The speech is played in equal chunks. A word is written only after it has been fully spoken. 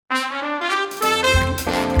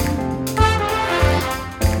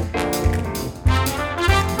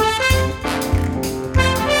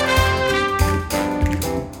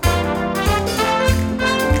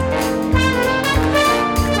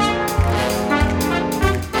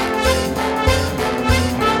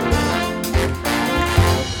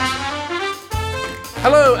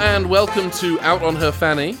and welcome to Out on Her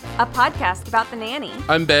Fanny, a podcast about the nanny.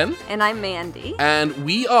 I'm Ben. And I'm Mandy. And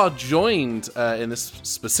we are joined in this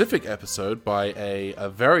specific episode by a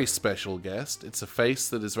very special guest. It's a face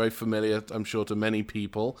that is very familiar, I'm sure, to many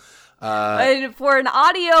people. And for an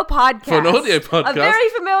audio podcast. For an audio podcast. A very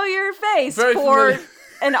familiar face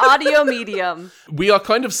an audio medium. We are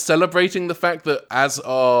kind of celebrating the fact that as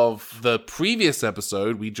of the previous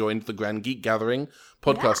episode, we joined the Grand Geek Gathering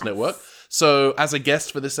podcast network. So as a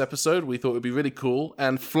guest for this episode, we thought it would be really cool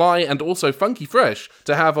and fly and also funky fresh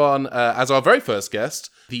to have on, as our very first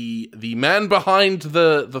guest, the man behind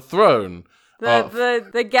the throne.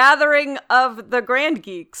 The gathering of the Grand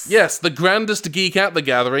Geeks. Yes, the grandest geek at the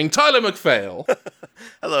gathering, Tyler McPhail.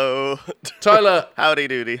 Hello. Tyler. Howdy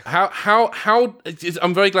doody. How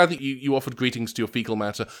I'm very glad that you offered greetings to your fecal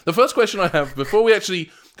matter. The first question I have, before we actually,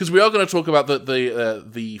 because we are going to talk about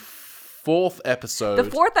the fourth episode.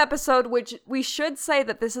 The fourth episode, which we should say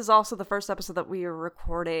that this is also the first episode that we are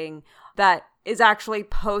recording that is actually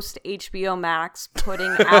post HBO Max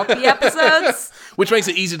putting out the episodes. Which makes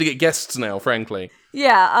it easy to get guests now, frankly.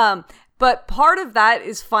 Yeah, but part of that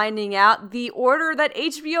is finding out the order that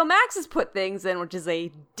HBO Max has put things in, which is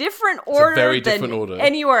a different order than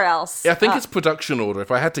anywhere else. Yeah, I think it's production order,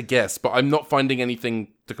 if I had to guess, but I'm not finding anything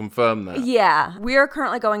to confirm that. Yeah, we are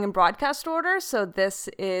currently going in broadcast order, so this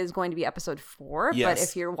is going to be episode 4. Yes. But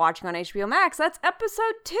if you're watching on HBO Max, that's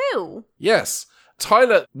episode 2. Yes.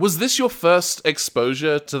 Tyler, was this your first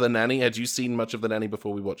exposure to The Nanny? Had you seen much of The Nanny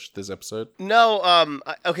before we watched this episode? No,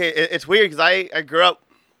 okay, it's weird because I grew up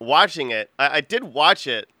watching it. I did watch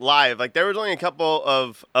it live. Like, there was only a couple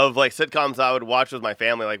of like sitcoms I would watch with my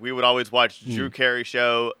family. Like, we would always watch Drew Carey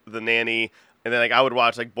Show, The Nanny, and then like I would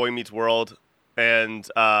watch like Boy Meets World, and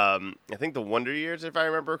I think The Wonder Years, if I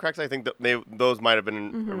remember correctly. I think those might have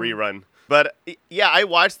been a rerun. But yeah, I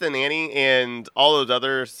watched The Nanny and all those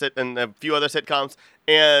other and a few other sitcoms,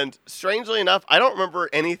 and strangely enough, I don't remember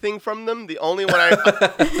anything from them. The only one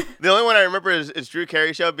I remember is Drew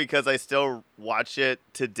Carey Show, because I still watch it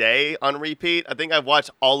today on repeat. I think I've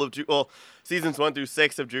watched all of seasons 1 through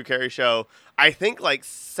 6 of Drew Carey Show. I think like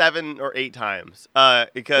 7 or 8 times,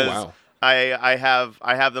 because I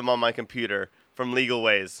have them on my computer. From Legal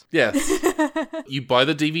Ways. Yes. You buy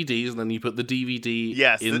the DVDs and then you put the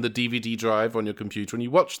DVD in the DVD drive on your computer and you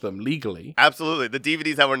watch them legally. Absolutely. The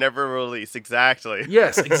DVDs that were never released. Exactly.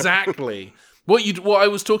 Yes, exactly. What I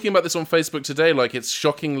was talking about this on Facebook today, like, it's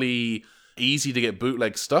shockingly easy to get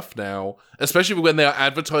bootleg stuff now, especially when they are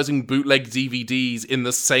advertising bootleg DVDs in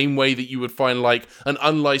the same way that you would find like an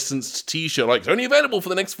unlicensed t-shirt, like, it's only available for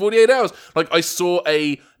the next 48 hours. Like, I saw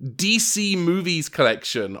a DC movies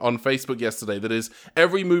collection on Facebook yesterday that is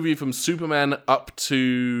every movie from Superman up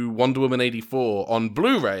to Wonder Woman 84 on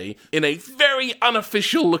Blu-ray in a very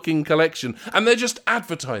unofficial looking collection, and they're just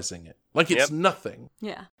advertising it. Like, it's nothing.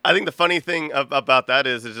 Yeah. I think the funny thing about that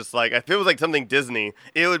is just like, if it was like something Disney,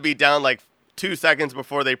 it would be down like 2 seconds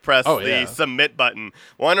before they press the submit button.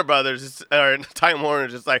 Warner Brothers or Time Warner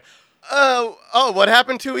is just like, what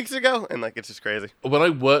happened 2 weeks ago? And like, it's just crazy. When I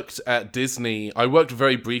worked at Disney, I worked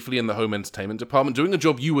very briefly in the home entertainment department, doing a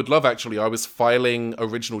job you would love, actually. I was filing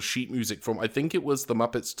original sheet music from, I think it was The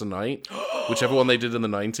Muppets Tonight, whichever one they did in the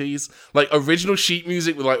 90s. Like, original sheet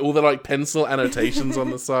music with like all the like pencil annotations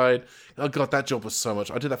on the side. Oh god, that job was so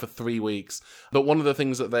much. I did that for 3 weeks. But one of the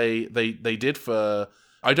things that they did for,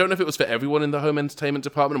 I don't know if it was for everyone in the home entertainment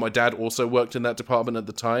department. My dad also worked in that department at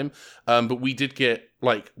the time. But we did get,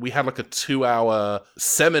 like, we had like a 2-hour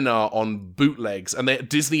seminar on bootlegs. And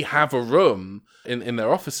Disney have a room in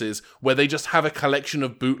their offices where they just have a collection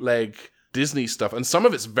of bootleg Disney stuff. And some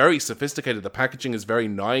of it's very sophisticated. The packaging is very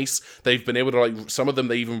nice. They've been able to, like, some of them,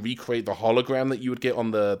 they even recreate the hologram that you would get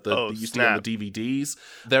on that used to get on the DVDs.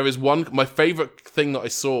 There is one, my favorite thing that I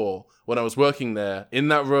saw when I was working there in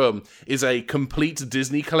that room is a complete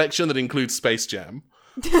Disney collection that includes Space Jam.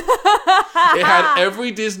 It had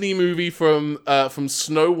every Disney movie from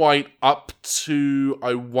Snow White up to,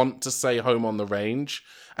 I want to say, Home on the Range.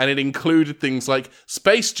 And it included things like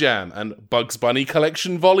Space Jam and Bugs Bunny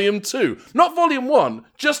Collection Volume 2. Not Volume 1,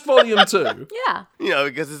 just Volume 2. Yeah. You know,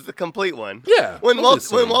 because it's the complete one. Yeah. When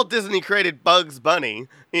Walt Disney created Bugs Bunny,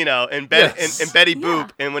 you know, and Betty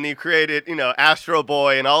Boop, and when he created, you know, Astro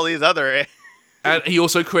Boy and all these other... And he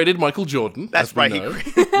also created Michael Jordan. That's right.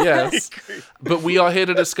 Yes. But we are here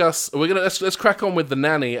to discuss. Let's crack on with The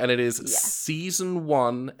Nanny, and it is season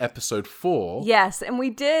 1, episode 4. Yes, and we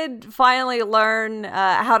did finally learn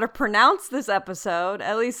how to pronounce this episode,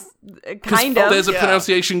 at least kind of. There's a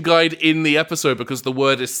pronunciation guide in the episode because the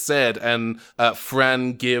word is said, and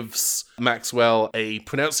Fran gives Maxwell a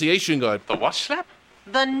pronunciation guide. The what slap?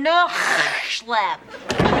 The Nuchschlep.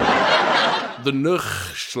 The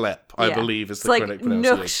Nuchschlep, I believe, is It's the like correct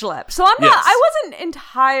pronunciation. Nuchschlep. So I'm not. Yes. I wasn't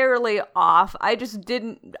entirely off. I just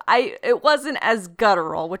didn't. It wasn't as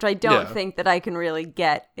guttural, which I don't Yeah. think that I can really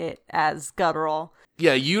get it as guttural.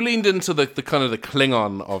 Yeah, you leaned into the kind of the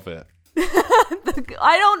Klingon of it.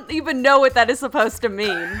 I don't even know what that is supposed to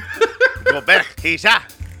mean. Go back, Keisha.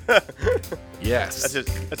 Yes.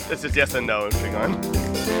 That's just yes and no. Hang on.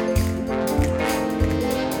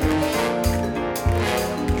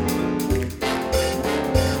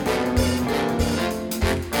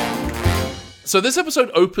 So this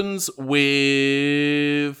episode opens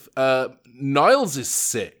with Niles is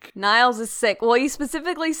sick. Niles is sick. Well, he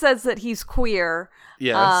specifically says that he's queer.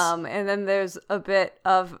 Yes. And then there's a bit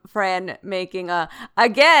of Fran making a A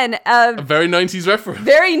very 90s reference.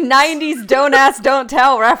 very 90s don't ask, don't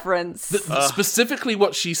tell reference. Specifically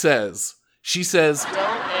what she says. She says, Don't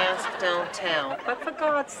ask, don't tell. But for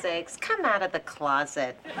God's sakes, come out of the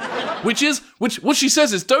closet. which what she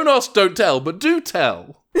says is don't ask, don't tell, but do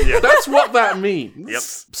tell. Yeah. That's what that means.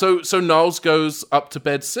 Yep. So Niles goes up to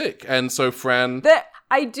bed sick, and so Fran That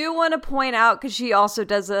I do want to point out, because she also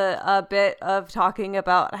does a bit of talking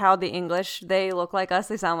about how the English, they look like us,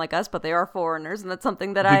 they sound like us, but they are foreigners, and that's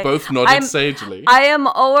something that we both nodded sagely. I am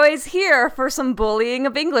always here for some bullying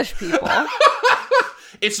of English people.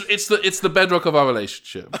 It's the bedrock of our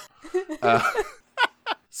relationship.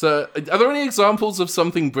 So, are there any examples of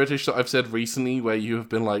something British that I've said recently where you have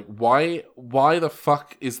been like, why the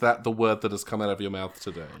fuck is that the word that has come out of your mouth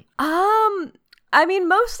today? I mean,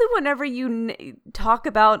 mostly whenever you talk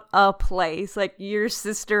about a place, like your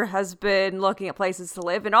sister has been looking at places to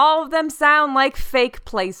live, and all of them sound like fake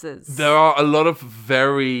places. There are a lot of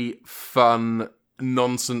very fun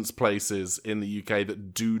nonsense places in the UK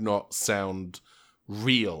that do not sound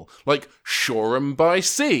real, like Shoreham by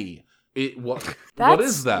Sea. What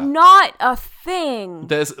is that? Not a thing.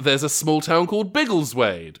 There's a small town called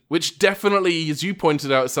Biggleswade, which definitely, as you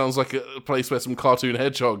pointed out, sounds like a place where some cartoon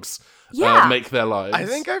hedgehogs make their lives. I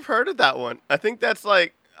think I've heard of that one. I think that's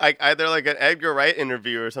like either like an Edgar Wright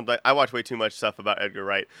interview or something. I watch way too much stuff about Edgar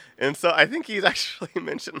Wright, and so I think he's actually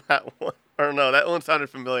mentioned that one. Or no, that one sounded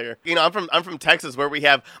familiar. You know, I'm from Texas, where we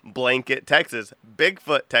have Blanket, Texas,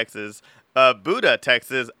 Bigfoot, Texas, Buddha,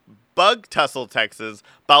 Texas, Bug Tussle, Texas,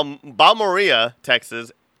 Balmorea,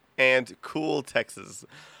 Texas, and Cool, Texas.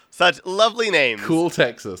 Such lovely names. Cool,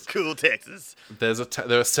 Texas. Cool, Texas. There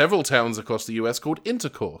are several towns across the US called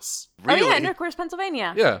Intercourse. Really? Oh yeah, Intercourse,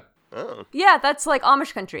 Pennsylvania. Yeah. Oh. Yeah, that's like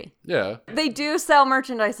Amish country. Yeah. They do sell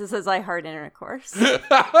merchandise that says I heart Intercourse.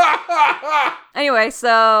 Anyway,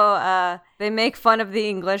 so they make fun of the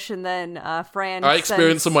English, and then Fran I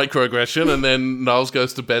experienced some microaggression, and then Niles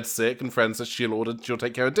goes to bed sick, and Fran says she'll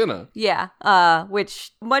take care of dinner. Yeah,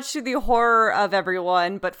 which, much to the horror of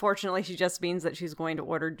everyone, but fortunately she just means that she's going to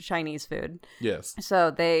order Chinese food. Yes. So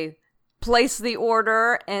they place the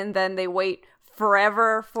order, and then they wait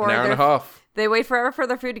forever for An hour and a half. They wait forever for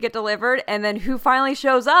their food to get delivered, and then who finally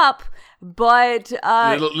shows up but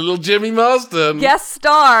Little Jimmy Marsden. guest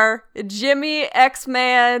star Jimmy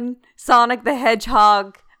X-Man Sonic the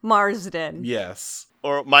Hedgehog Marsden. Yes.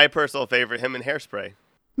 Or my personal favorite, him in Hairspray.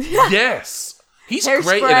 Yes. He's great in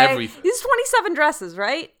Hairspray. everything. He's 27 Dresses,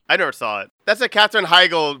 right? I never saw it. That's a Katherine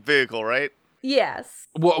Heigl vehicle, right? Yes.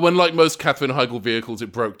 When, like most Katherine Heigl vehicles,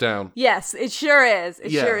 it broke down. Yes, it sure is.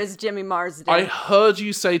 It Yeah. sure is Jimmy Marsden. I heard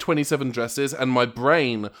you say 27 Dresses, and my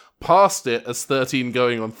brain passed it as 13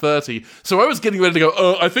 going on 30. So I was getting ready to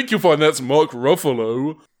go, I think you'll find that's Mark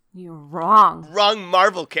Ruffalo. You're wrong. Wrong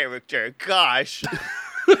Marvel character. Gosh.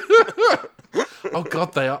 Oh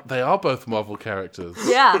god, they are both Marvel characters.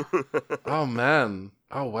 Yeah. Oh man.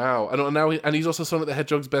 Oh wow. And he's also Sonic the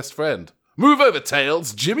Hedgehog's best friend. Move over,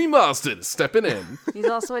 Tails. Jimmy Marsden is stepping in. He's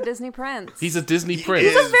also a Disney prince. He's a Disney prince.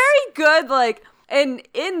 is. He's a very good, like, and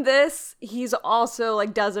in this, he's also,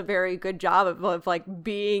 like, does a very good job of like,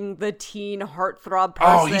 being the teen heartthrob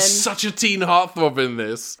person. Oh, he's such a teen heartthrob in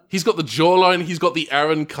this. He's got the jawline, he's got the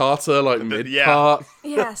Aaron Carter, like, mid-part.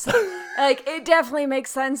 Yes. Like, it definitely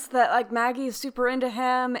makes sense that, like, Maggie is super into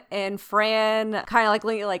him, and Fran kind of,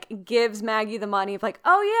 like, gives Maggie the money of, like,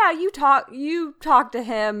 oh, yeah, you talk to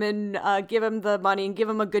him and give him the money and give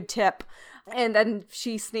him a good tip. And then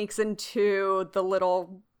she sneaks into the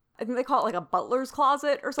little, I think they call it, like, a butler's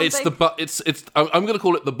closet or something. I'm going to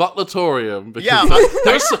call it the Butlatorium. Because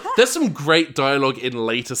Yeah. there's some great dialogue in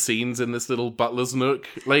later scenes in this little butler's nook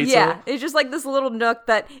later. Yeah, it's just, like, this little nook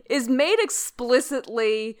that is made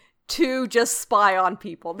explicitly to just spy on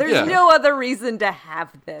people. There's Yeah. no other reason to have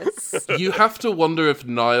this. You have to wonder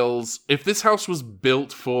if this house was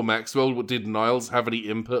built for Maxwell, did Niles have any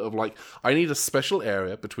input of like, I need a special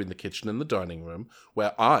area between the kitchen and the dining room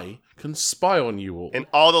where I can spy on you all. And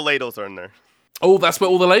all the ladles are in there. Oh, that's where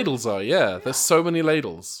all the ladles are, yeah. There's so many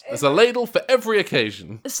ladles. There's a ladle for every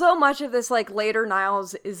occasion. So much of this, like, later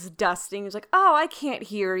Niles is dusting. He's like, oh, I can't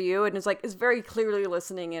hear you. And it's like, is very clearly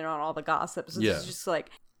listening in on all the gossip. So Yeah. it's just like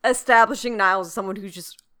establishing Niles as someone who's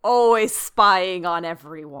just always spying on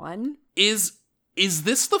everyone. Is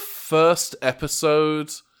this the first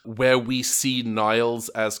episode where we see Niles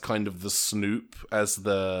as kind of the snoop, as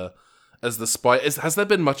the spy? Has there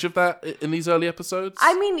been much of that in these early episodes?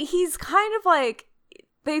 I mean, he's kind of like,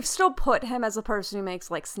 they've still put him as a person who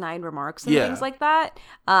makes like snide remarks and Yeah. things like that.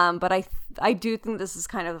 But I do think this is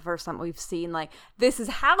kind of the first time we've seen like, this is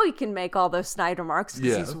how he can make all those snide remarks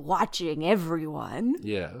because Yeah. he's watching everyone.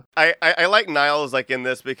 Yeah. I like Niles like in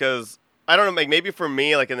this because I don't know, like maybe for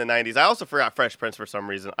me, like in the 90s, I also forgot Fresh Prince for some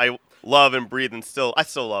reason. I love and breathe and I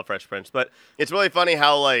still love Fresh Prince, but it's really funny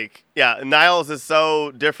how like, yeah, Niles is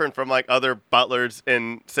so different from like other butlers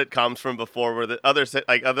in sitcoms from before, where the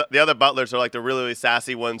other butlers are like the really, really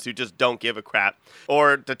sassy ones who just don't give a crap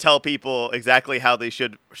or to tell people exactly how they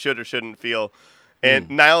should or shouldn't feel.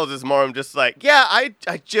 And Niles is more, I'm just like, yeah, I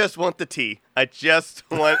just want the tea. I just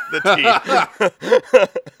want the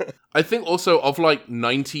tea. I think also of like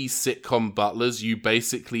 90s sitcom butlers, you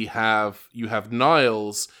basically have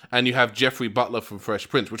Niles and you have Jeffrey Butler from Fresh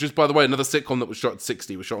Prince, which is, by the way, another sitcom that was shot at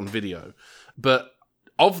 60, was shot on video. But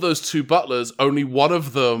of those two butlers, only one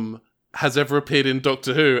of them has ever appeared in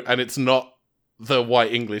Doctor Who, and it's not the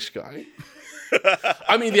white English guy.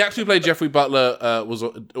 I mean, the actor who played Jeffrey Butler was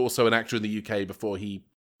also an actor in the UK before he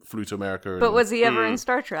flew to America. But was he ever in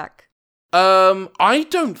Star Trek? I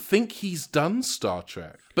don't think he's done Star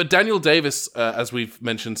Trek. But Daniel Davis, as we've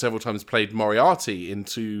mentioned several times, played Moriarty in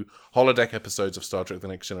 2 holodeck episodes of Star Trek The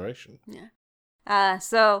Next Generation. Yeah.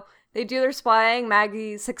 So they do their spying.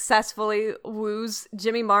 Maggie successfully woos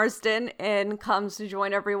Jimmy Marsden and comes to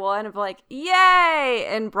join everyone and be like, yay!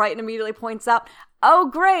 And Brighton immediately points out, oh,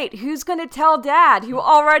 great, who's going to tell Dad, who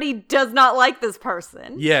already does not like this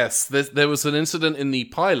person? Yes, there was an incident in the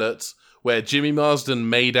pilot where Jimmy Marsden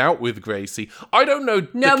made out with Gracie. I don't know...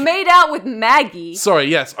 No, made out with Maggie. Sorry,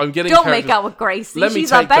 yes, I'm getting... Don't make out with Gracie. Let me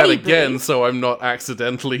She's take a that baby. again so I'm not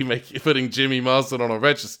accidentally putting Jimmy Marsden on a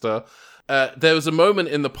register. There was a moment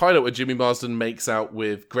in the pilot where Jimmy Marsden makes out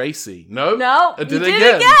with Gracie. No? No, I you did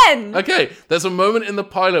it again. Okay, there's a moment in the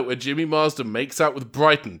pilot where Jimmy Marsden makes out with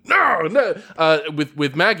Brighton. No!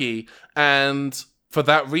 With Maggie, and for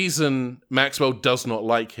that reason, Maxwell does not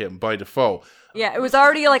like him by default. Yeah, it was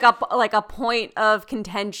already like a point of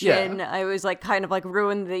contention. Yeah. I was like kind of like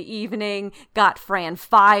ruined the evening, got Fran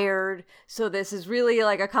fired. So this is really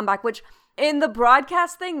like a comeback, which in the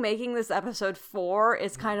broadcast thing, making this episode 4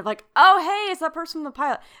 is kind of like, oh, hey, it's that person from the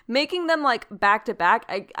pilot. Making them like back to back,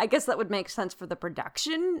 I guess that would make sense for the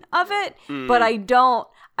production of it, but I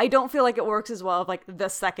don't feel like it works as well as like the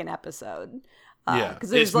second episode. Yeah,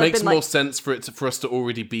 'cause it there's, makes been, more like, sense for us to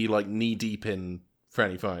already be like knee deep in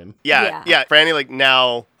Franny Fine. Yeah. Franny, like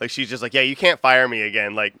now, like she's just like, yeah, you can't fire me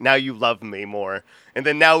again. Like now you love me more, and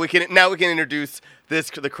then now we can introduce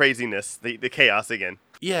the craziness, the chaos again.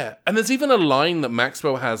 Yeah, and there's even a line that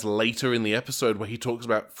Maxwell has later in the episode where he talks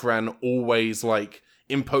about Fran always like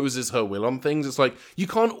imposes her will on things. It's like, you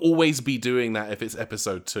can't always be doing that if it's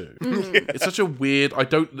episode 2. It's such a weird,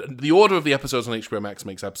 the order of the episodes on HBO Max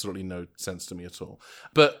makes absolutely no sense to me at all.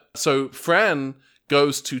 But so Fran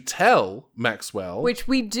goes to tell Maxwell, which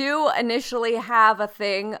we do initially have a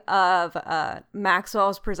thing of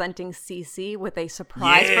Maxwell's presenting Cece with a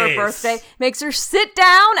surprise for her birthday. Makes her sit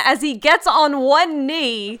down as he gets on one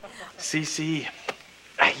knee. Cece,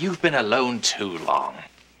 you've been alone too long.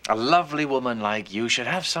 A lovely woman like you should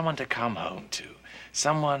have someone to come home to.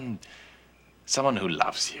 Someone who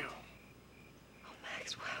loves you. Oh,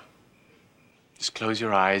 Maxwell. Just close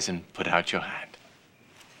your eyes and put out your hand.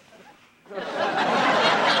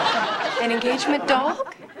 An engagement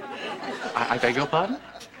dog? I beg your pardon?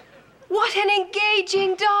 What an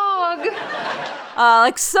engaging dog!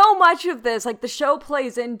 Like so much of this, like the show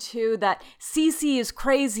plays into that Cece is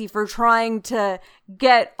crazy for trying to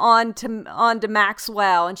get onto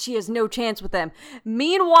Maxwell and she has no chance with him.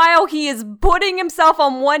 Meanwhile, he is putting himself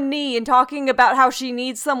on one knee and talking about how she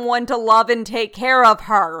needs someone to love and take care of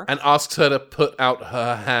her. and asks her to put out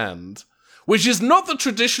her hand. Which is not the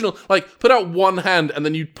traditional, like, put out one hand and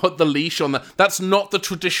then you put the leash on that. That's not the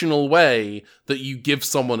traditional way that you give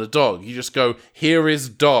someone a dog. You just go, here is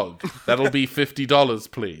dog. That'll be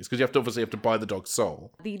 $50, please. Because you obviously have to buy the dog's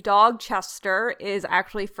soul. The dog Chester is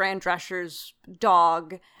actually Fran Drescher's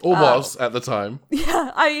dog. Or was at the time.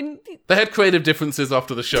 Yeah, I mean... They had creative differences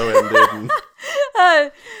after the show ended.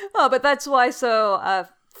 but that's why,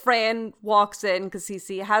 Fran walks in because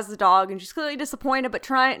Cece has the dog and she's clearly disappointed, but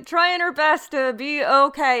trying her best to be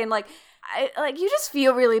okay. And you just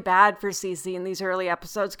feel really bad for Cece in these early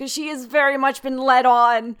episodes because she has very much been led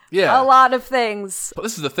on a lot of things. But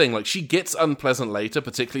this is the thing, like, she gets unpleasant later,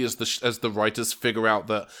 particularly as the writers figure out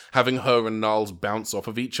that having her and Niles bounce off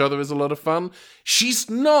of each other is a lot of fun. She's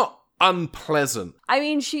not unpleasant. I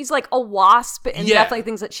mean, she's like a wasp and definitely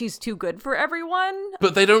thinks that she's too good for everyone.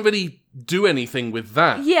 But they don't really do anything with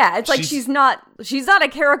that. Yeah, it's like she's not a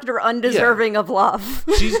character undeserving of love.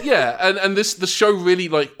 And the show really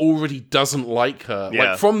like already doesn't like her. Yeah.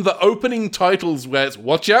 Like from the opening titles where it's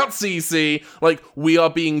watch out, Cece, like we are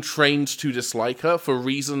being trained to dislike her for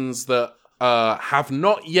reasons that have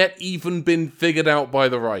not yet even been figured out by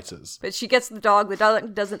the writers. But she gets the dog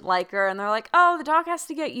doesn't like her, and they're like, oh, the dog has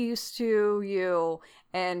to get used to you.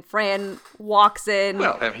 And Fran walks in.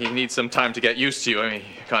 Well, he needs some time to get used to you. I mean,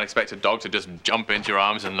 you can't expect a dog to just jump into your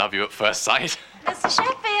arms and love you at first sight. Mr.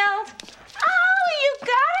 Sheffield. Oh, you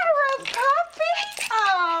got her a puppy?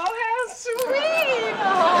 Oh, how sweet.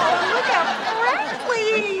 Oh, look how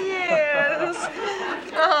friendly he is.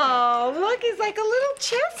 Oh, look, he's like a little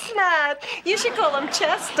chestnut. You should call him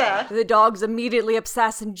Chester. The dog's immediately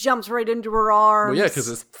obsessed and jumps right into her arms. Well, yeah, because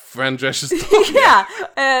it's Fran Drescher's dog. Yeah,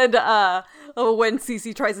 and when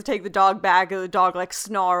Cece tries to take the dog back, the dog like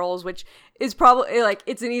snarls, which is probably like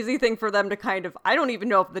it's an easy thing for them to kind of. I don't even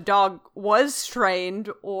know if the dog was trained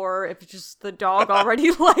or if just the dog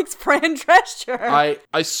already likes Fran Drescher.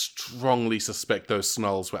 I strongly suspect those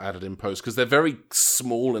snarls were added in post because they're very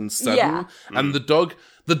small and sudden, Yeah. and the dog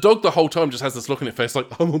the whole time just has this look on its face like,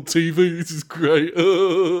 I'm on TV, this is great.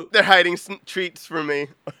 They're hiding treats from me.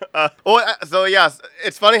 So yes,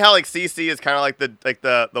 it's funny how like CC is kind of like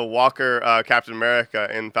the Walker Captain America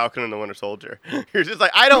in Falcon and the Winter Soldier. You're just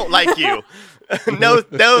like, I don't like you.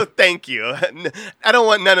 no, thank you. I don't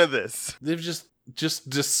want none of this. They've just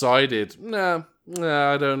decided, nah,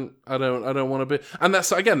 I don't want to be. And that's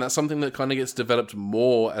something that kind of gets developed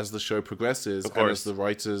more as the show progresses and as the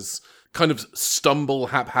writers kind of stumble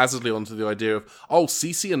haphazardly onto the idea of, oh,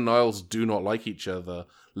 Cece and Niles do not like each other.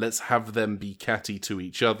 Let's have them be catty to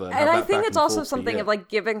each other. And I think it's also something of like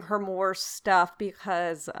giving her more stuff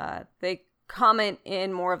because they comment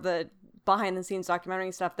in more of the behind the scenes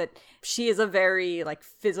documentary stuff that she is a very like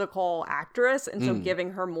physical actress, and so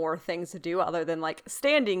giving her more things to do other than like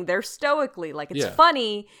standing there stoically. Like it's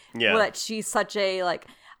funny that she's such a like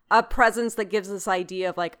a presence that gives this idea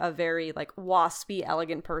of like a very like waspy,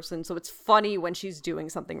 elegant person. So it's funny when she's doing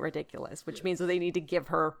something ridiculous, which means that they need to give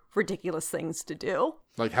her ridiculous things to do.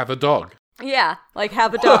 Like have a dog. Yeah, like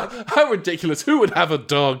have a dog. How ridiculous. Who would have a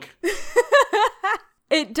dog?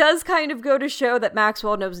 It does kind of go to show that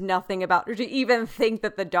Maxwell knows nothing about her to even think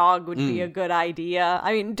that the dog would be a good idea.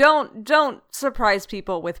 I mean, don't surprise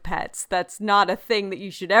people with pets. That's not a thing that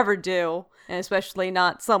you should ever do, and especially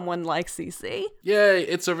not someone like Cece. Yay,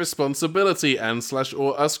 it's a responsibility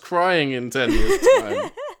or us crying in 10 years'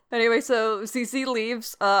 time. Anyway, so Cece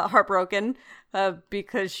leaves heartbroken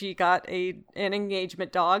because she got an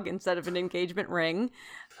engagement dog instead of an engagement ring.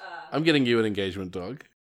 I'm getting you an engagement dog.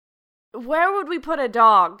 Where would we put a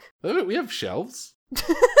dog? We have shelves.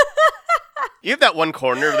 You have that one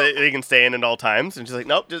corner that they can stay in at all times, and she's like,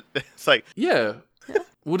 nope, it's like... Yeah.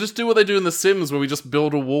 We'll just do what they do in The Sims, where we just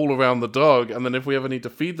build a wall around the dog, and then if we ever need to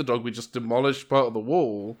feed the dog, we just demolish part of the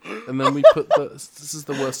wall, and then we put the... This is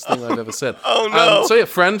the worst thing I've ever said. Oh, no. So yeah,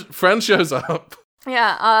 Fran shows up.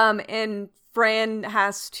 Yeah, and Fran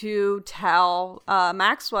has to tell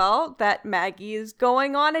Maxwell that Maggie is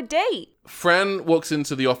going on a date. Fran walks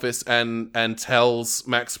into the office and tells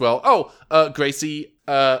Maxwell, Gracie...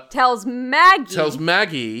 Tells Maggie... Tells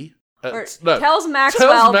Maggie... tells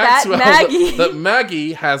Maxwell that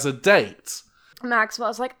Maggie has a date.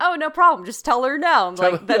 Maxwell's like, oh, no problem. Just tell her no. I'm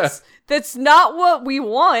like, that's not what we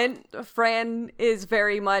want. Fran is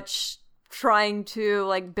very much trying to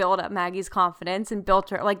like build up Maggie's confidence and build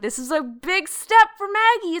her like this is a big step for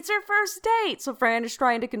Maggie. It's her first date. So Fran is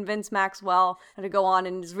trying to convince Maxwell to go on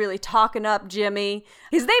and is really talking up Jimmy.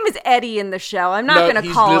 His name is Eddie in the show. I'm not going to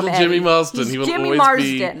call him Eddie. Jimmy Marsden. He's He will Jimmy always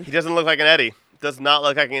Marsden. He doesn't look like an Eddie. Does not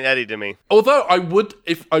look like an Eddie to me. Although I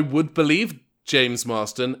would believe James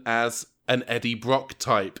Marsden as an Eddie Brock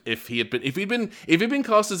type if he'd been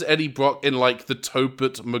cast as Eddie Brock in like the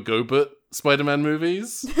Tobit Magobert Spider-Man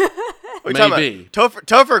movies. Maybe.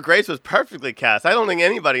 Topher Grace was perfectly cast. I don't think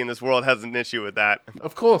anybody in this world has an issue with that.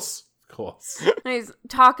 Of course. And he's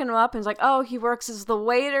talking him up and he's like, oh, he works as the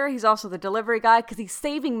waiter. He's also the delivery guy because he's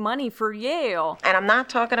saving money for Yale. And I'm not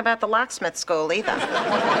talking about the locksmith school either.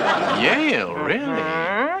 Yale,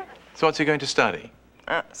 really? So what's he going to study?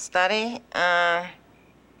 Study?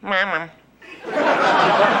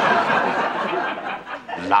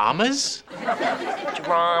 Llamas?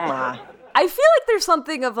 Drama. I feel like there's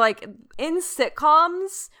something of like in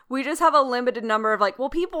sitcoms, we just have a limited number of like, well,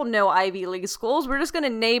 people know Ivy League schools. We're just going to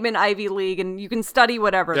name an Ivy League and you can study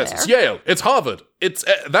whatever Yes, there. it's Yale. It's Harvard. It's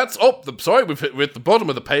sorry, we've hit with the bottom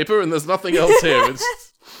of the paper and there's nothing else here. It's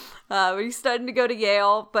He's studying to go to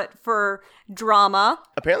Yale, but for drama.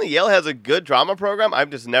 Apparently Yale has a good drama program. I've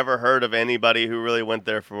just never heard of anybody who really went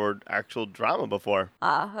there for actual drama before.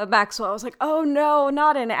 Maxwell was like, oh no,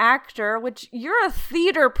 not an actor, which you're a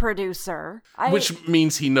theater producer. which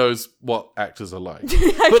means he knows what actors are like.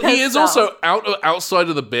 But he is also outside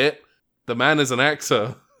of the bit. The man is an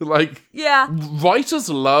actor. Like, yeah, writers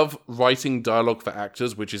love writing dialogue for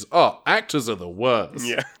actors, which is, actors are the worst.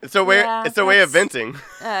 Yeah, it's a way of venting.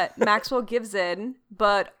 Maxwell gives in,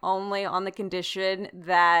 but only on the condition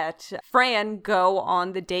that Fran go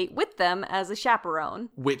on the date with them as a chaperone.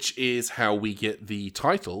 Which is how we get the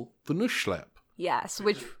title, the Nuschlepp. Yes,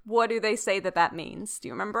 what do they say that means? Do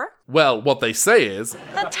you remember? Well, what they say is...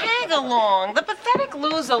 The tag-along, the pathetic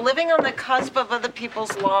loser living on the cusp of other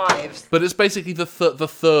people's lives. But it's basically the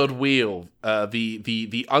third wheel,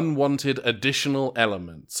 the unwanted additional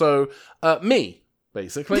element. So, me,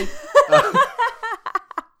 basically.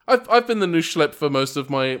 I've been the Nuschlepp for most of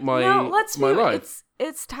my life.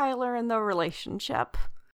 It's Tyler and the relationship.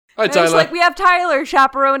 Hi, It's Tyler. like we have Tyler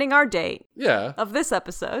chaperoning our date. Yeah. Of this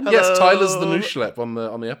episode. Yes, Tyler's the Nuschlepp on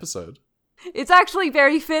the episode. It's actually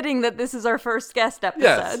very fitting that this is our first guest episode.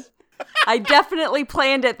 Yes. I definitely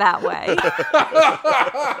planned it that way.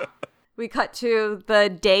 We cut to the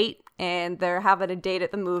date, and they're having a date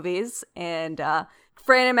at the movies, and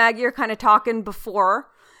Fran and Maggie are kind of talking before,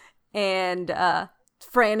 and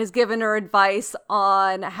Fran is giving her advice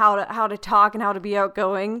on how to talk and how to be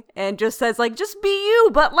outgoing, and just says, like, just be you,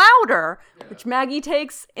 but louder, which Maggie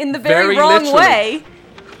takes in the very wrong literally. way.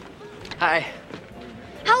 Hi.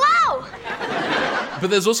 Hello! But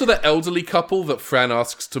there's also the elderly couple that Fran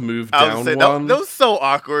asks to move I down was saying, one. that was so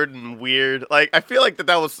awkward and weird. Like, I feel like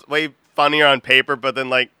that was way funnier on paper, but then,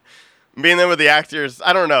 like, being there with the actors,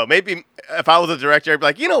 I don't know. Maybe if I was a director, I'd be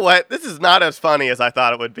like, you know what? This is not as funny as I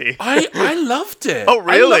thought it would be. I loved it. Oh,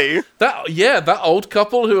 really? That old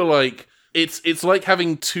couple who are like, it's like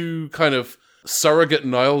having two kind of surrogate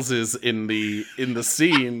Nileses in the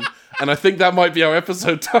scene, and I think that might be our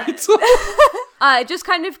episode title. Just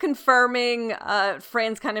kind of confirming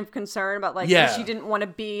Fran's kind of concern about, like, she didn't want to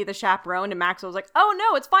be the chaperone, and Maxwell was like, oh,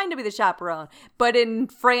 no, it's fine to be the chaperone. But in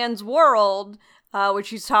Fran's world, which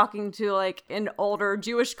she's talking to, like, an older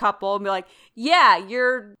Jewish couple, and be like, yeah,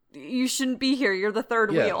 you shouldn't be here. You're the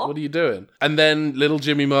third wheel. What are you doing? And then little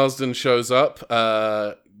Jimmy Marsden shows up.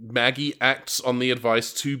 Maggie acts on the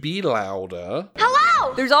advice to be louder.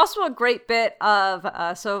 Hello! There's also a great bit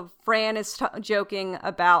of, so Fran is joking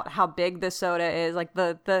about how big the soda is, like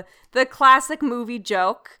the classic movie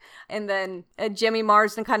joke. And then Jimmy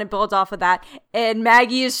Marsden kind of builds off of that. And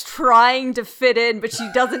Maggie is trying to fit in, but she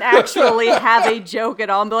doesn't actually have a joke at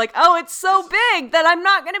all. And be like, oh, it's so big that I'm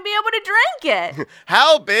not going to be able to drink it.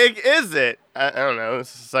 How big is it? I don't know.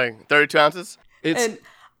 It's like 32 ounces? And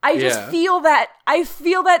I just feel that. I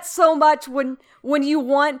feel that so much when you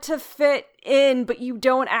want to fit in, but you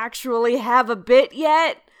don't actually have a bit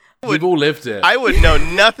yet. We've all lived it. I would know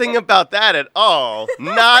nothing about that at all.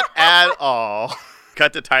 Not at all.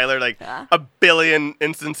 Cut to Tyler like a billion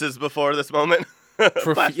instances before this moment.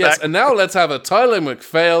 Yes, and now let's have a Tyler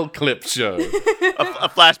McPhail clip show. a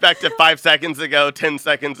flashback to 5 seconds ago, 10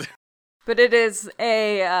 seconds. But it is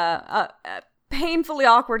a painfully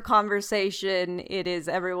awkward conversation. It is,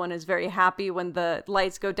 everyone is very happy when the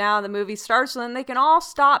lights go down, the movie starts, and then they can all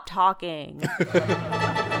stop talking.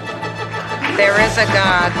 There is a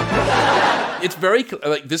God. It's very,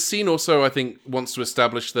 like, this scene also, I think, wants to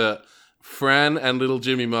establish that Fran and little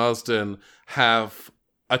Jimmy Marsden have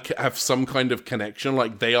some kind of connection,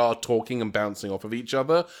 like they are talking and bouncing off of each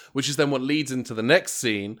other, which is then what leads into the next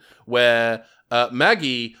scene where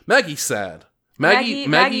Maggie's sad.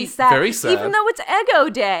 Maggie's sad. Very sad. Even though it's Ego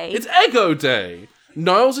Day. It's Ego Day.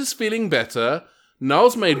 Niles is feeling better.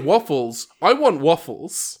 Niles made waffles. I want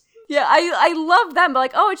waffles. Yeah, I love them, but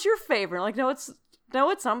like, oh, it's your favorite. Like, no, it's no,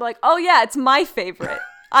 it's not. I'm like, oh yeah, it's my favorite.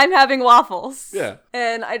 I'm having waffles. Yeah.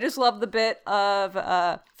 And I just love the bit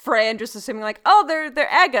of Fran just assuming like, oh, they're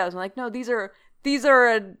Eggos. I'm like, no, these are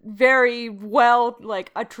a very well,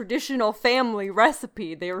 like, a traditional family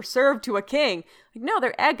recipe. They were served to a king. Like, no,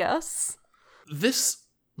 they're Eggos. This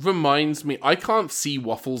reminds me, I can't see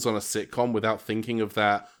waffles on a sitcom without thinking of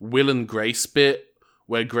that Will and Grace bit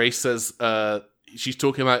where Grace says she's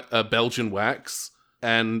talking about Belgian wax,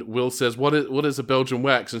 and Will says, what is a Belgian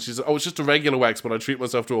wax? And she says, oh, it's just a regular wax, but I treat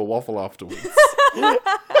myself to a waffle afterwards.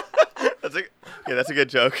 That's a good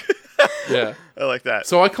joke. Yeah. I like that.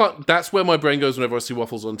 So that's where my brain goes whenever I see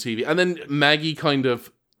waffles on TV. And then Maggie kind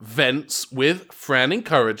of vents with Fran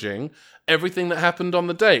encouraging everything that happened on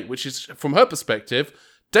the date, which is, from her perspective,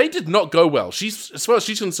 date did not go well. As far as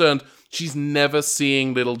she's concerned, she's never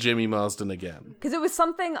seeing little Jimmy Marsden again. Because it was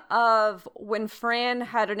something of when Fran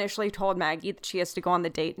had initially told Maggie that she has to go on the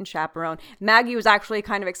date and chaperone, Maggie was actually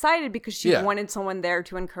kind of excited because she wanted someone there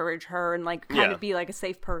to encourage her and like kind of be like a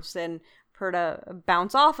safe person for her to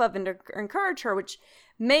bounce off of and to encourage her, which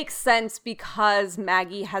makes sense because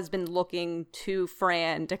Maggie has been looking to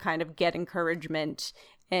Fran to kind of get encouragement.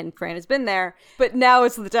 And Fran has been there. But now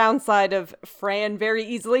it's the downside of Fran very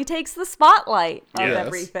easily takes the spotlight of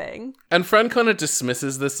everything. And Fran kind of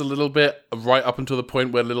dismisses this a little bit, right up until the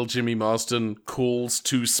point where little Jimmy Marsden calls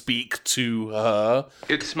to speak to her.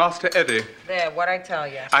 It's Master Eddie. There, what'd I tell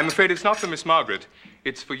you? I'm afraid it's not for Miss Margaret.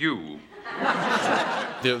 It's for you.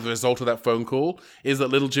 The result of that phone call is that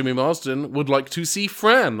little Jimmy Marsden would like to see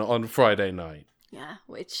Fran on Friday night. Yeah,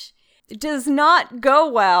 which does not go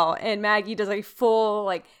well, and Maggie does a full,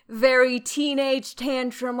 like, very teenage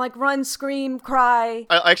tantrum, like, run, scream, cry.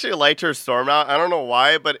 I actually liked her storm out. I don't know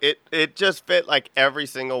why, but it just fit, like, every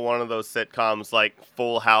single one of those sitcoms, like,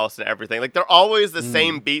 Full House and everything. Like, they're always the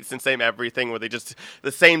same beats and same everything, where they just,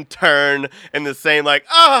 the same turn, and the same, like,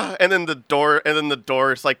 and then the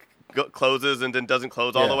door's, like, closes and then doesn't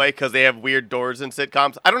close all the way because they have weird doors in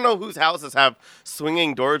sitcoms. I don't know whose houses have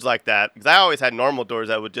swinging doors like that, because I always had normal doors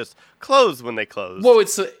that would just close when they close. Well,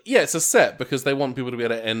 it's a set because they want people to be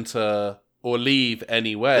able to enter or leave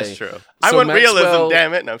anyway. That's true. I want realism,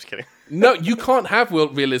 damn it. No, I'm just kidding. No, you can't have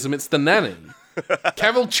realism. It's the nanny.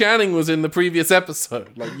 Carol Channing was in the previous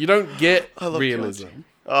episode. Like, you don't get realism.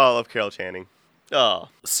 I love Carol Channing. Oh.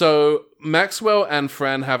 So Maxwell and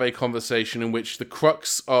Fran have a conversation in which the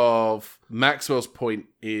crux of Maxwell's point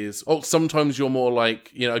is, sometimes you're more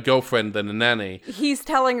like, a girlfriend than a nanny. He's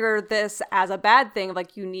telling her this as a bad thing,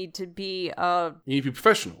 like you need to be You need to be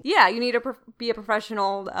professional. Yeah, you need to be a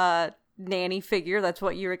professional nanny figure. That's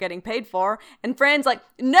what you're getting paid for. And Fran's like,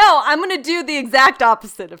 no, I'm going to do the exact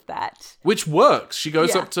opposite of that. Which works. She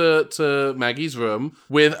goes up to Maggie's room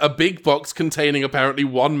with a big box containing apparently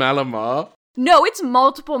one Malamar. No, it's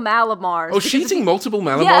multiple Malamars. Oh, she's eating multiple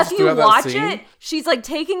Malamars throughout that scene? Yeah, if you watch it, she's like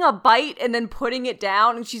taking a bite and then putting it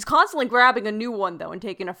down, and she's constantly grabbing a new one, though, and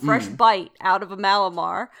taking a fresh bite out of a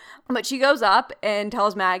Malamar. But she goes up and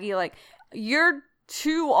tells Maggie, like, you're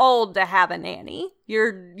too old to have a nanny.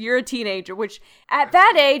 You're a teenager, which at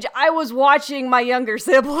that age, I was watching my younger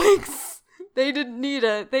siblings. They didn't need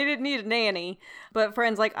a nanny. But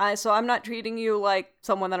Fran's like, so I'm not treating you like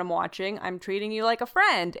someone that I'm watching. I'm treating you like a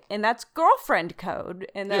friend. And that's girlfriend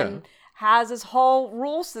code. And then has this whole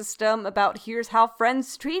rule system about here's how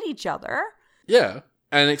friends treat each other. Yeah.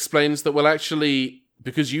 And explains that, well, actually,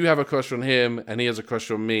 because you have a crush on him and he has a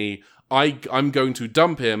crush on me, I'm going to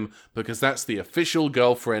dump him because that's the official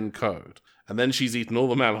girlfriend code. And then she's eaten all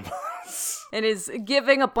the Malamars. And is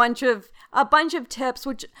giving a bunch of tips,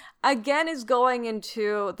 which again is going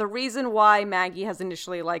into the reason why Maggie has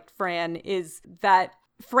initially liked Fran is that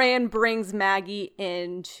Fran brings Maggie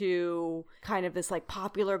into kind of this like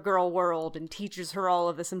popular girl world and teaches her all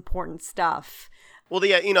of this important stuff. Well, they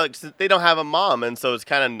don't have a mom, and so it's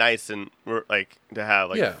kind of nice and like to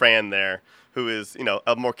have Fran there, who is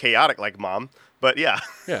a more chaotic like mom. But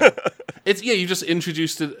you just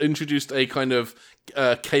introduced a kind of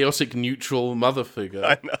chaotic neutral mother figure.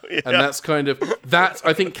 I know, yeah. And that's kind of that.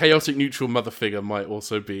 I think chaotic neutral mother figure might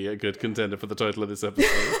also be a good contender for the title of this episode.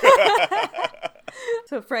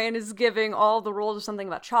 So Fran is giving all the rules. There's something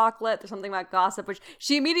about chocolate. There's something about gossip, which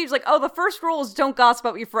she immediately was like, oh, the first rule is don't gossip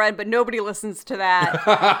about your friend, but nobody listens to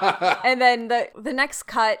that. And then the next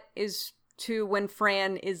cut is to when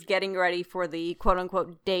Fran is getting ready for the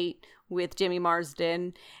quote-unquote date with Jimmy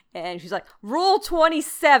Marsden. And she's like, rule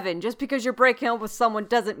 27, just because you're breaking up with someone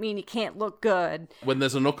doesn't mean you can't look good. When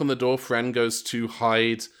there's a knock on the door, Fran goes to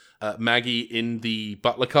hide Maggie in the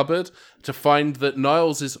butler cupboard to find that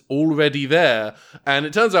Niles is already there. And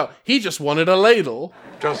it turns out he just wanted a ladle.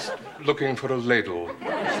 Just looking for a ladle.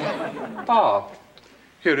 Ah,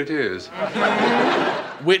 Here it is.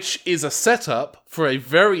 Which is a setup for a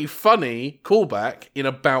very funny callback in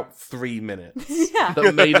about 3 minutes. Yeah.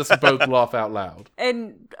 That made us both laugh out loud.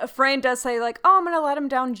 And Fran does say, like, oh, I'm going to let him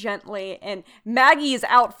down gently. And Maggie is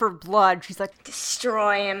out for blood. She's like,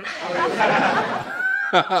 Destroy him.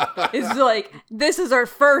 it's like, this is her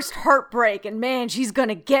first heartbreak. And man, she's going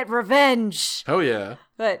to get revenge. Oh, yeah.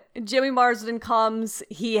 But Jimmy Marsden comes.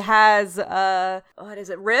 He has, what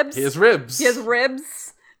is it, ribs? He has ribs. He has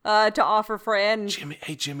ribs to offer Fran. Jimmy,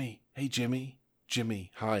 hey, Jimmy. Hey, Jimmy.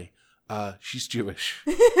 Jimmy, hi. She's Jewish.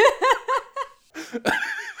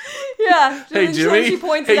 Yeah. Hey, And Jimmy. She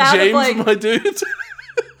points Hey, it out James, like, my dude.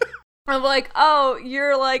 I'm like, oh,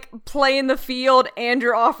 you're like playing the field and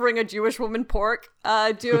you're offering a Jewish woman pork,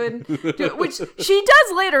 doing which she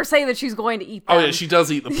does later say that she's going to eat them. Oh, yeah, she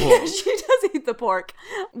does eat the pork. She does eat the pork.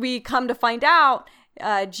 We come to find out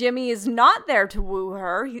Jimmy is not there to woo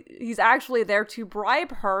her. He's actually there to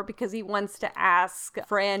bribe her because he wants to ask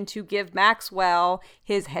Fran to give Maxwell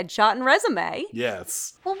his headshot and resume.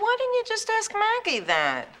 Yes. Well, why didn't you just ask Maggie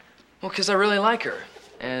that? Well, because I really like her.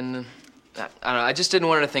 And I don't know, I just didn't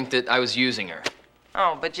want her to think that I was using her.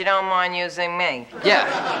 Oh, but you don't mind using me.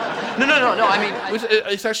 Yeah. No, I mean... Which,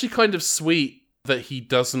 it's actually kind of sweet that he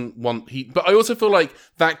doesn't want... But I also feel like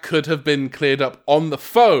that could have been cleared up on the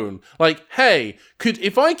phone. Like, hey,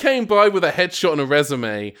 if I came by with a headshot and a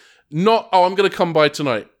resume, not, oh, I'm going to come by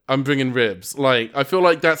tonight, I'm bringing ribs. Like, I feel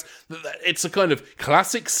like it's a kind of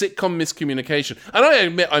classic sitcom miscommunication. And I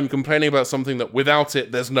admit I'm complaining about something that without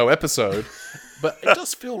it, there's no episode. But it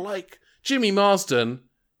does feel like Jimmy Marsden,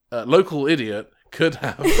 local idiot, could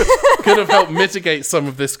have helped mitigate some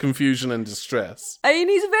of this confusion and distress. I mean,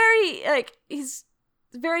 he's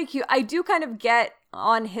very cute. I do kind of get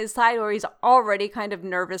on his side where he's already kind of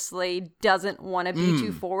nervously doesn't want to be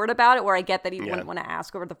too forward about it, where I get that he wouldn't want to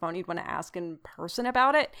ask over the phone. He'd want to ask in person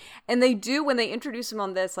about it. And they do, when they introduce him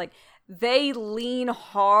on this, like, they lean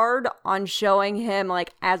hard on showing him,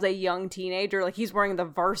 like, as a young teenager. Like, he's wearing the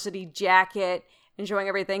varsity jacket and showing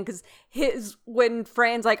everything, because when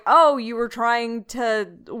Fran's like, oh, you were trying to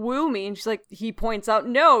woo me, and she's like, he points out,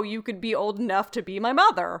 no, you could be old enough to be my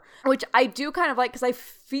mother, which I do kind of like, because I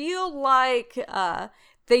feel like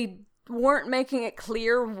they weren't making it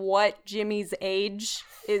clear what Jimmy's age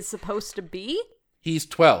is supposed to be. He's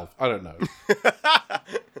 12. I don't know.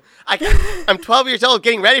 I'm 12 years old,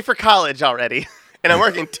 getting ready for college already, and I'm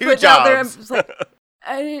working two But now they're jobs. just like,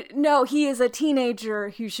 no, he is a teenager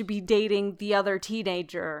who should be dating the other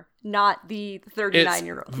teenager, not the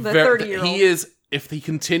 39-year-old. The 30-year-old. He is, if he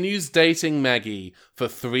continues dating Maggie for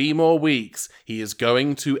 3 more weeks, he is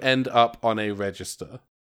going to end up on a register.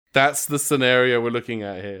 That's the scenario we're looking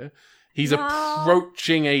at here. He's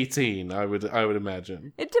approaching 18, I would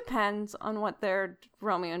imagine. It depends on what their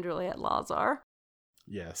Romeo and Juliet laws are.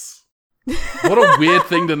 Yes. What a weird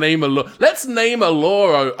thing to name a law. Let's name a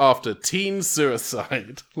law after teen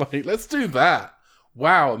suicide. Like, let's do that.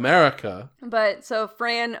 Wow, America. But so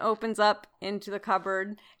Fran opens up into the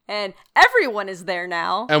cupboard and everyone is there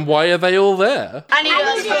now. And why are they all there? I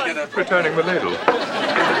need a Returning the ladle.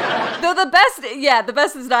 Though the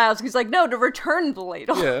best is Niles. He's like, no, to return the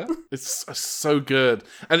ladle. Yeah, it's so good.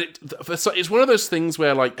 And it's one of those things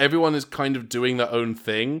where, like, everyone is kind of doing their own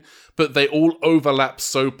thing, but they all overlap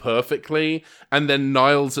so perfectly. And then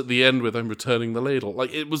Niles at the end with him returning the ladle.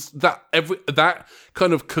 Like, it was that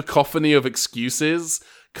kind of cacophony of excuses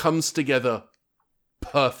comes together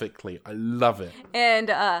perfectly. I love it.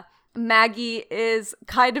 And Maggie is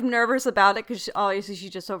kind of nervous about it because obviously she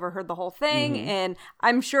just overheard the whole thing. And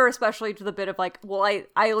I'm sure, especially to the bit of like, well,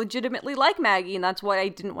 I legitimately like Maggie, and that's why I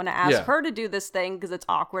didn't want to ask her to do this thing, because it's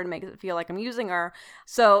awkward and makes it feel like I'm using her.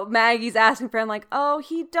 So Maggie's asking Fran like, oh,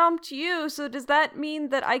 he dumped you, so does that mean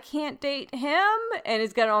that I can't date him? And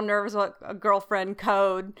he's getting all nervous about a girlfriend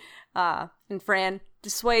code. And Fran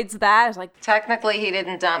dissuades that. It's like, Technically, he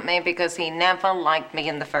didn't dump me because he never liked me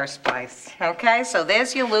in the first place. Okay, so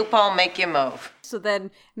there's your loophole, make your move. so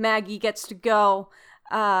then Maggie gets to go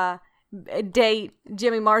date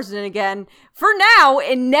Jimmy Marsden again for now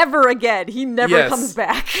and never again. He never comes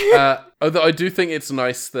back. Although I do think it's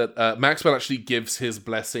nice that Maxwell actually gives his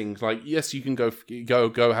blessing. Like, yes, you can go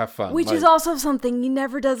have fun. Which is also something he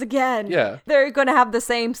never does again. Yeah. They're going to have the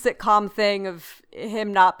same sitcom thing of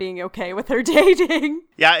him not being okay with her dating.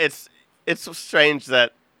 Yeah, it's strange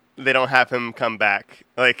that they don't have him come back.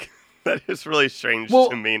 Like, that is really strange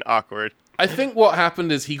to me and awkward. I think what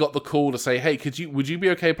happened is he got the call to say, "Hey, would you be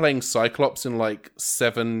okay playing Cyclops in like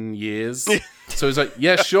 7 years?" So he's like,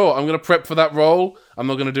 "Yeah, sure. I'm gonna prep for that role. I'm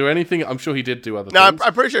not gonna do anything." I'm sure he did do other things.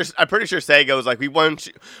 I'm pretty sure Sega was like, "We want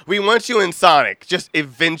you in Sonic. Just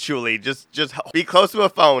eventually, just be close to a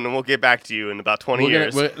phone, and we'll get back to you in about 20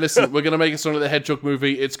 years." We're gonna make a Sonic the Hedgehog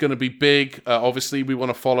movie. It's gonna be big. Obviously, we want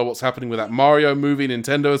to follow what's happening with that Mario movie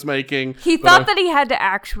Nintendo is making. He thought that he had to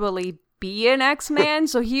actually be an X-Man,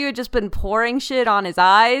 so he had just been pouring shit on his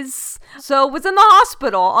eyes. So was in the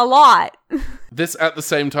hospital a lot. This at the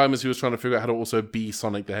same time as he was trying to figure out how to also be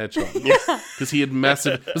Sonic the Hedgehog. Because he had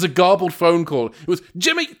massive... It was a garbled phone call. It was,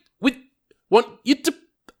 "Jimmy, we want you to...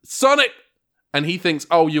 Sonic!" And he thinks,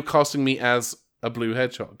 "Oh, you're casting me as a blue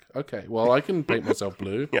hedgehog. Okay, well, I can paint myself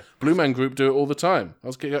blue. Yeah. Blue Man Group do it all the time.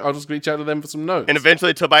 I'll just reach out to them for some notes." And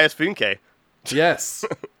eventually Tobias Funke. Yes.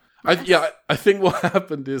 I think what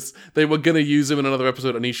happened is they were going to use him in another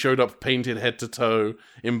episode, and he showed up painted head to toe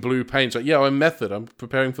in blue paint. Like, I'm Method. I'm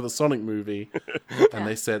preparing for the Sonic movie. And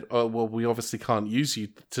they said, "Oh, well, we obviously can't use you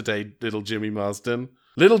today, little Jimmy Marsden."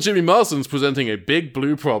 Little Jimmy Marsden's presenting a big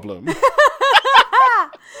blue problem.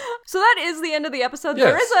 So that is the end of the episode.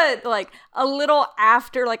 Yes. There is a little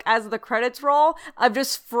after, as the credits roll, of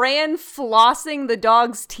just Fran flossing the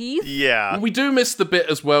dog's teeth. Yeah. We do miss the bit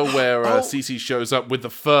as well where Cece shows up with the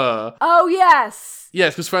fur. Oh, yes.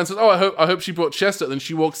 Yes, because Fran says, "Oh, I hope she brought Chester." Then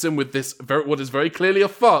she walks in with this what is very clearly a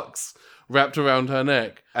fox wrapped around her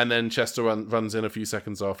neck, and then Chester runs in a few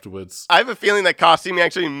seconds afterwards. I have a feeling that costume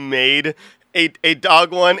actually made a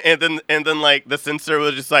dog one, and then the censor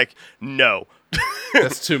was just like, "No."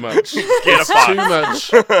 That's too much. Get a fox.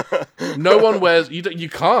 Too much. No one wears... You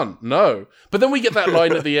can't. No. But then we get that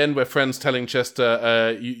line at the end where Fran's telling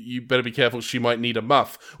Chester, you better be careful, she might need a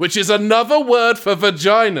muff. Which is another word for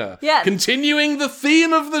vagina. Yes. Continuing the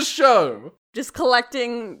theme of the show. Just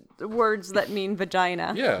collecting words that mean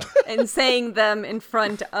vagina. Yeah. And saying them in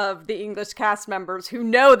front of the English cast members who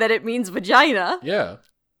know that it means vagina. Yeah.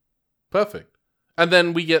 Perfect. And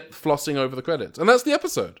then we get flossing over the credits. And that's the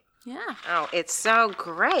episode. Yeah. Oh, it's so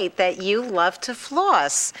great that you love to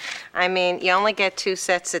floss. I mean, you only get 2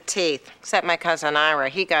 sets of teeth, except my cousin Ira.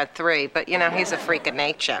 He got 3, but, he's a freak of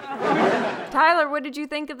nature. Tyler, what did you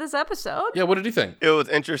think of this episode? Yeah, what did you think? It was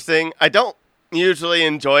interesting. I don't usually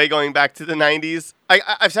enjoy going back to the 90s.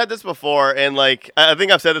 I've said this before, and, I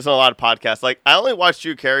think I've said this on a lot of podcasts. I only watch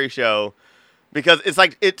Drew Carey show because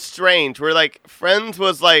it's strange. Where, Friends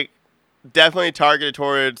was, definitely targeted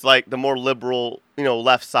towards, the more liberal,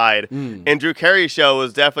 left side. And Drew Carey's show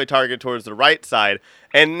was definitely targeted towards the right side.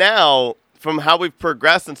 And now, from how we've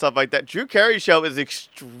progressed and stuff like that, Drew Carey's show is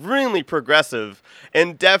extremely progressive.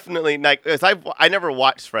 And definitely, I never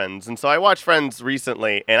watched Friends. And so I watched Friends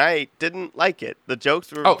recently, and I didn't like it. The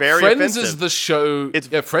jokes were very Friends offensive. is the show...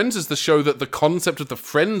 Friends is the show that the concept of the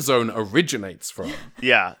friend zone originates from.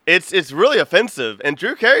 Yeah, it's really offensive. And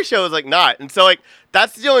Drew Carey's show is, not. And so,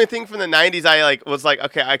 that's the only thing from the 90s I, was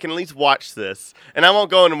okay, I can at least watch this. And I won't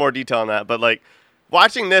go into more detail on that, but,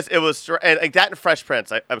 watching this, it was... And, that and Fresh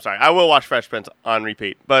Prince. I'm sorry, I will watch Fresh Prince on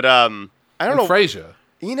repeat. But, I don't know... Frasier.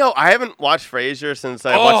 I haven't watched Frasier since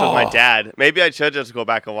I watched it with my dad. Maybe I should just go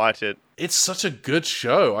back and watch it. It's such a good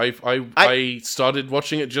show. I started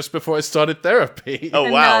watching it just before I started therapy. Oh,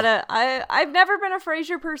 And wow. I've never been a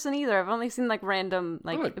Frasier person either. I've only seen random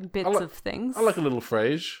bits of things. I like a little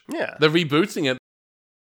Frasier. Yeah. They're rebooting it.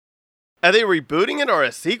 Are they rebooting it or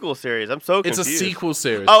a sequel series? I'm so confused. It's a sequel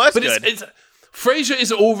series. Oh, that's good. Frasier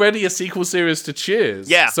is already a sequel series to Cheers.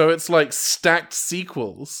 Yeah. So it's stacked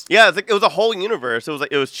sequels. Yeah, it was a whole universe.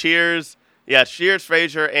 It was Cheers. Yeah, Cheers,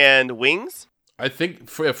 Frasier, and Wings. I think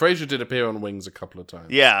Frasier did appear on Wings a couple of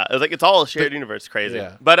times. Yeah, it was it's all a shared universe. Crazy.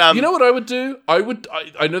 Yeah. But you know what I would do? I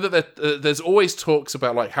know that there's always talks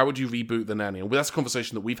about how would you reboot The Nanny, and that's a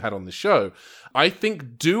conversation that we've had on the show. I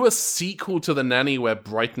think do a sequel to The Nanny where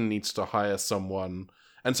Brighton needs to hire someone,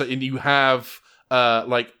 and you have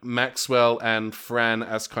Maxwell and Fran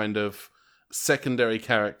as kind of secondary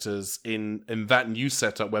characters in that new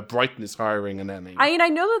setup where Brighton is hiring a nanny. I mean, I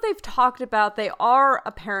know that they've talked about they are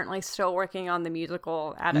apparently still working on the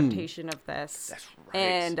musical adaptation of this. That's right.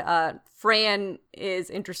 And Fran is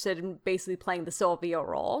interested in basically playing the Sylvia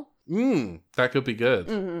role. That could be good.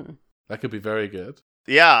 Mm-hmm. That could be very good.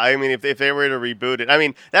 Yeah, I mean, if they were to reboot it, I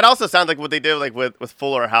mean, that also sounds like what they did with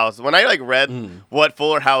Fuller House. When I read what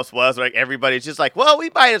Fuller House was, everybody's just well, we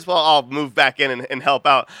might as well all move back in and help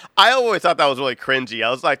out. I always thought that was really cringy. I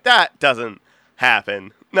was like, that doesn't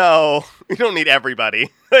happen. No, you don't need everybody.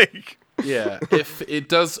 Yeah, if it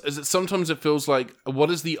does, sometimes it feels like, what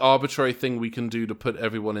is the arbitrary thing we can do to put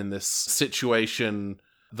everyone in this situation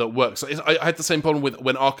that works. I had the same problem with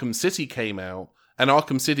when Arkham City came out, and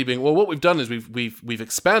Arkham City being, well, what we've done is we've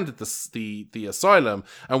expanded the asylum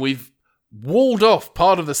and we've walled off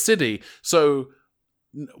part of the city. So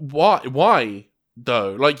why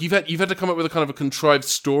though? Like you've had to come up with a kind of a contrived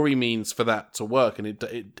story means for that to work, and it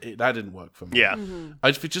that didn't work for me. Yeah.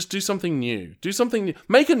 I just do something new. Do something new.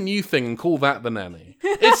 Make a new thing and call that The Nanny.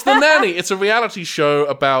 It's The Nanny. It's a reality show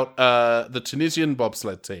about the Tunisian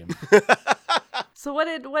bobsled team. So what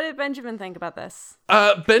did Benjamin think about this?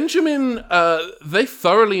 Benjamin, they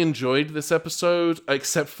thoroughly enjoyed this episode,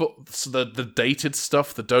 except for the dated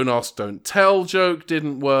stuff. The don't ask, don't tell joke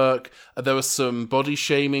didn't work. There was some body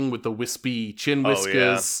shaming with the wispy chin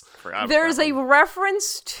whiskers. There's a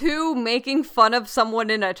reference to making fun of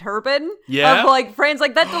someone in a turban. Yeah. Of like Fran's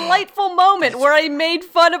like that delightful moment where I made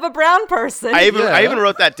fun of a brown person. I even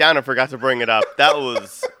wrote that down and forgot to bring it up. That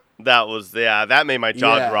made my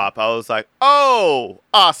jaw drop. I was like, oh,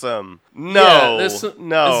 awesome. No, there's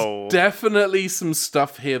definitely some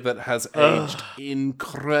stuff here that has aged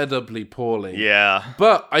incredibly poorly. Yeah.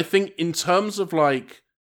 But I think in terms of like,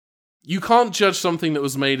 you can't judge something that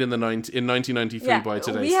was made in 1993 by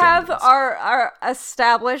today's we standards. have our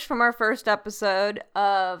established from our first episode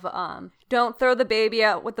of don't throw the baby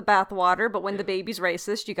out with the bathwater, but when the baby's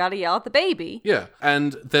racist, you gotta yell at the baby. Yeah,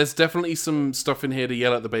 and there's definitely some stuff in here to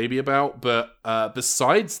yell at the baby about, but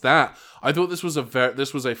besides that, I thought this was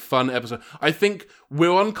a fun episode. I think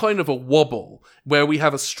we're on kind of a wobble where we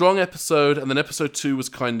have a strong episode, and then episode 2 was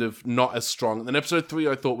kind of not as strong, and then episode 3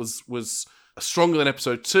 I thought was stronger than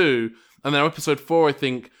episode 2, and then episode 4 I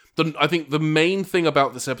think the main thing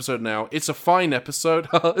about this episode now, it's a fine episode.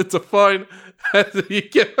 It's a fine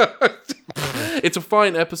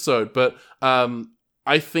episode, but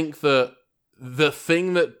I think that the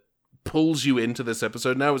thing that pulls you into this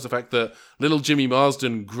episode now is the fact that little Jimmy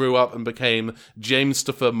Marsden grew up and became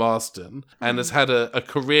Jamestopher Marsden and has had a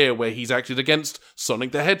career where he's acted against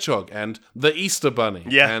Sonic the Hedgehog and the Easter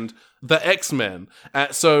Bunny and the X-Men.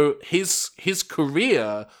 So his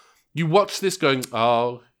career, you watch this going,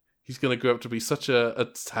 oh, he's going to grow up to be such a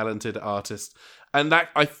talented artist. And that,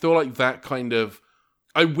 I feel like that kind of,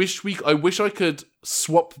 I wish I could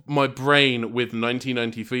swap my brain with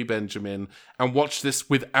 1993 Benjamin and watch this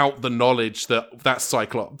without the knowledge that that's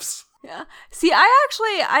Cyclops. Yeah. See,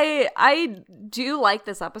 I do like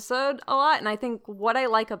this episode a lot, and I think what I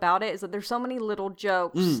like about it is that there's so many little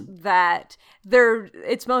jokes that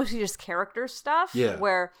it's mostly just character stuff. Yeah.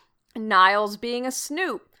 Where Niles being a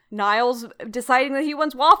snoop, Niles deciding that he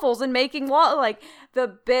wants waffles and making like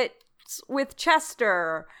the bits with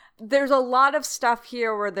Chester. There's a lot of stuff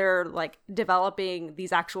here where they're like developing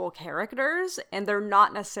these actual characters, and they're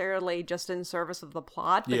not necessarily just in service of the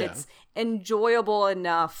plot, but it's enjoyable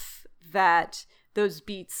enough that those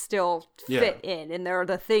beats still fit in. And they're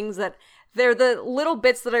the little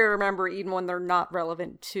bits that I remember even when they're not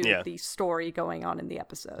relevant to the story going on in the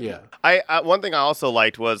episode. Yeah. I one thing I also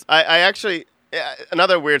liked was I actually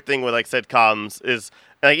another weird thing with like sitcoms is,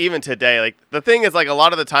 like, even today, like, the thing is, like, a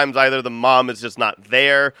lot of the times either the mom is just not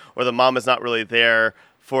there or the mom is not really there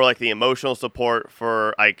for, like, the emotional support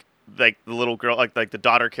for, like the little girl, like the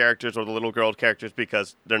daughter characters or the little girl characters,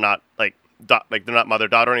 because they're not, like, they're not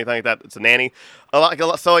mother-daughter or anything like that. It's a nanny. So, like,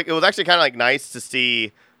 it was actually kind of, like, nice to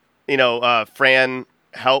see, you know, Fran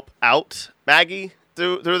help out Maggie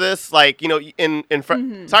through this, like, you know,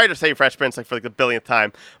 sorry to say Fresh Prince, like, for like the billionth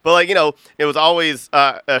time, but, like, you know, it was always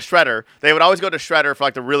Shredder. They would always go to Shredder for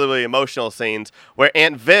like the really, really emotional scenes, where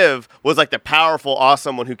Aunt Viv was like the powerful,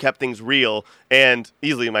 awesome one who kept things real, and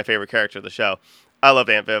easily my favorite character of the show. I loved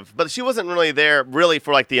Aunt Viv, but she wasn't really there really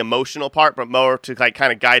for like the emotional part, but more to like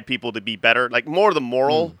kind of guide people to be better, like more the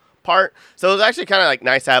moral part. So it was actually kind of like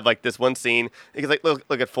nice to have like this one scene, because like look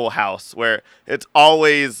at Full House, where it's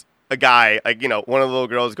always a guy, like, you know, one of the little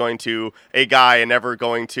girls going to a guy and never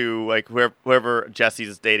going to, like, whoever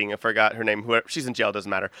Jesse's dating. I forgot her name. Whoever, she's in jail, doesn't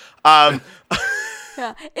matter.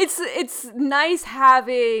 Yeah, it's nice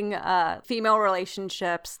having female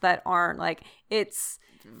relationships that aren't like, it's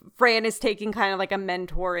Fran is taking kind of like a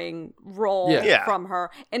mentoring role from her,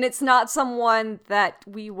 and it's not someone that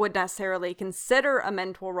we would necessarily consider a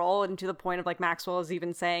mentor role, and to the point of like Maxwell is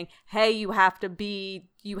even saying, hey, you have to be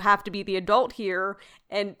the adult here,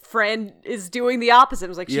 and Fran is doing the opposite. It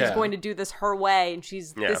was like, she's going to do this her way, and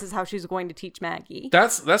this is how she's going to teach Maggie.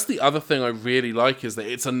 That's the other thing I really like, is that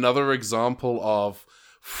it's another example of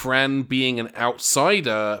Fran being an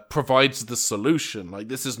outsider provides the solution. Like,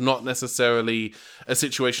 this is not necessarily a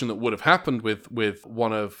situation that would have happened with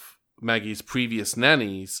one of Maggie's previous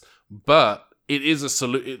nannies, but it is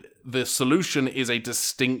the solution is a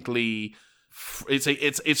distinctly,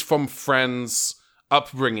 it's from Fran's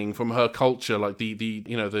upbringing, from her culture, like the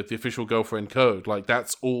official girlfriend code, like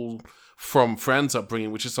that's all from Fran's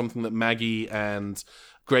upbringing, which is something that Maggie and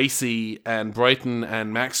Gracie and Brighton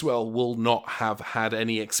and Maxwell will not have had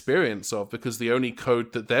any experience of, because the only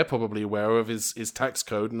code that they're probably aware of is tax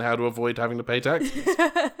code and how to avoid having to pay taxes.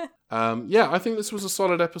 I think this was a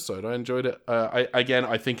solid episode. I enjoyed it.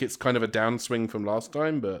 I think it's kind of a downswing from last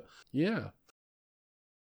time, but yeah.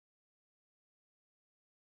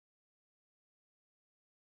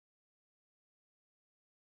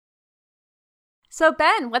 So,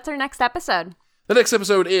 Ben, what's our next episode? The next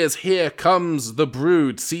episode is Here Comes the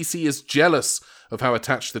Brood. Cece is jealous of how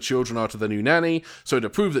attached the children are to the new nanny, so to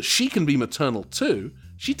prove that she can be maternal too,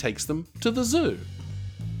 she takes them to the zoo.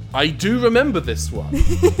 I do remember this one.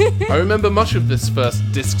 I remember much of this first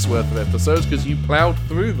disc's worth of episodes because you plowed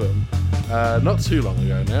through them not too long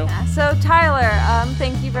ago now. Yeah, so, Tyler,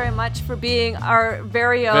 thank you very much for being our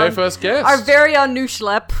very first guest. Our very own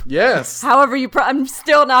Nuschlep. Yes. However I'm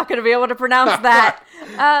still not going to be able to pronounce that.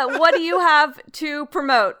 What do you have to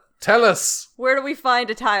promote? Tell us. Where do we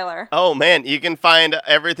find a Tyler? Oh, man. You can find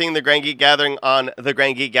everything The Grand Geek Gathering on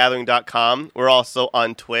thegrandgeekgathering.com. We're also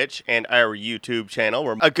on Twitch and our YouTube channel,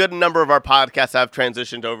 where a good number of our podcasts have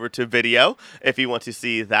transitioned over to video, if you want to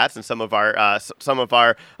see that, and some of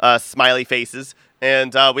our smiley faces.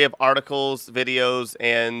 And we have articles, videos,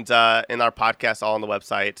 and in our podcast all on the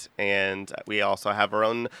website. And we also have our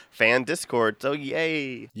own fan Discord. So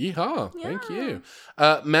yay! Yeehaw! Yeah. Thank you,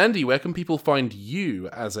 Mandy. Where can people find you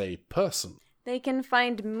as a person? They can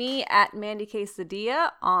find me at Mandy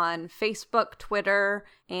Quesadilla on Facebook, Twitter,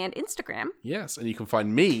 and Instagram. Yes, and you can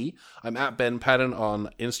find me. I'm at Ben Padden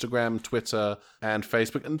on Instagram, Twitter, and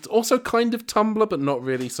Facebook, and also kind of Tumblr, but not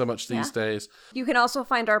really so much these days. You can also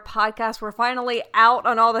find our podcast. We're finally out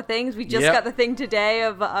on all the things. We just got the thing today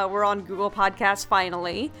of we're on Google Podcasts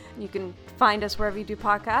finally. You can find us wherever you do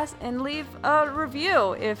podcasts and leave a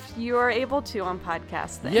review if you are able to on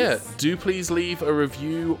podcast things. Yeah, do please leave a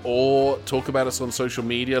review or talk about us on social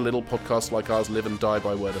media. Little podcasts like ours live and die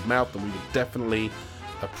by word of mouth, and we would definitely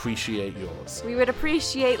appreciate yours. We would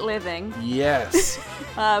appreciate living. Yes.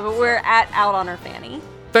 But we're at Out on Her Fanny.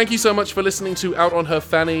 Thank you so much for listening to Out on Her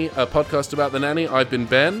Fanny, a podcast about the nanny. I've been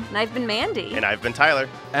Ben. And I've been Mandy. And I've been Tyler.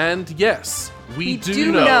 And yes, we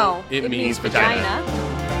do know it means vagina.